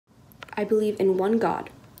I believe in one God,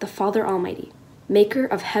 the Father Almighty, maker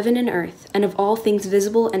of heaven and earth, and of all things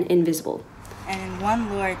visible and invisible. And in one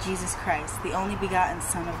Lord Jesus Christ, the only begotten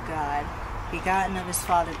Son of God, begotten of his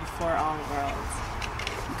Father before all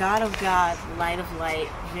worlds. God of God, light of light,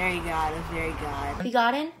 very God of very God.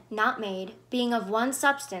 Begotten, not made, being of one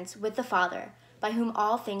substance with the Father, by whom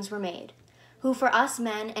all things were made, who for us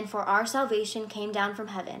men and for our salvation came down from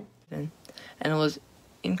heaven. And was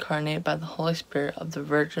incarnate by the Holy Spirit of the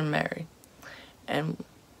Virgin Mary, and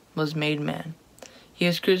was made man. He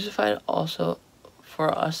was crucified also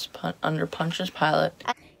for us under Pontius Pilate.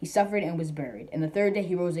 He suffered and was buried, and the third day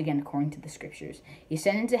he rose again according to the Scriptures. He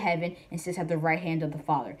ascended into heaven and sits at the right hand of the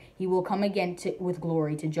Father. He will come again with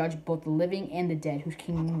glory to judge both the living and the dead, whose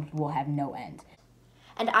kingdom will have no end.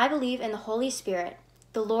 And I believe in the Holy Spirit,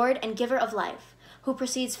 the Lord and giver of life, who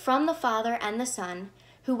proceeds from the Father and the Son,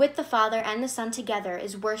 who with the Father and the Son together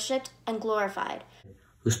is worshipped and glorified.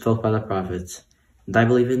 Who spoke by the prophets. And I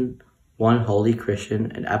believe in one holy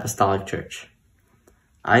Christian and apostolic church.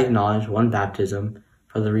 I acknowledge one baptism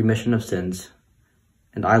for the remission of sins,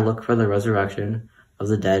 and I look for the resurrection of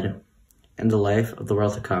the dead and the life of the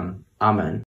world to come. Amen.